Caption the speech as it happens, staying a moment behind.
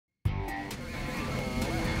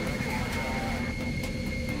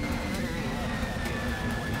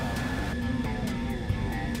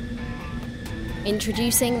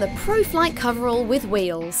Introducing the Pro Flight Coverall with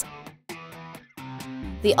wheels.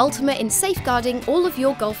 The ultimate in safeguarding all of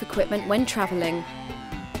your golf equipment when travelling.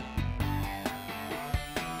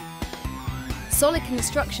 Solid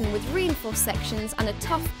construction with reinforced sections and a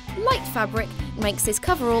tough, light fabric makes this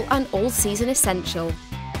coverall an all-season essential.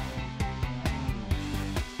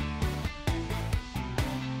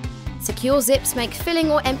 Secure zips make filling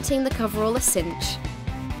or emptying the coverall a cinch.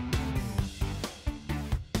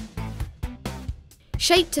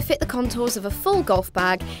 Shaped to fit the contours of a full golf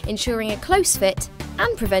bag, ensuring a close fit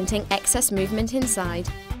and preventing excess movement inside.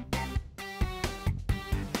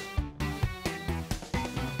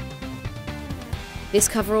 This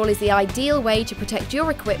coverall is the ideal way to protect your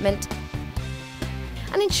equipment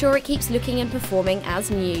and ensure it keeps looking and performing as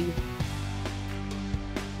new.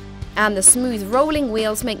 And the smooth rolling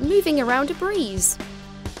wheels make moving around a breeze.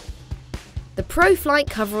 The Pro Flight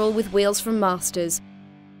Coverall with wheels from Masters.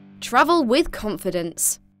 Travel with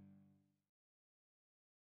confidence.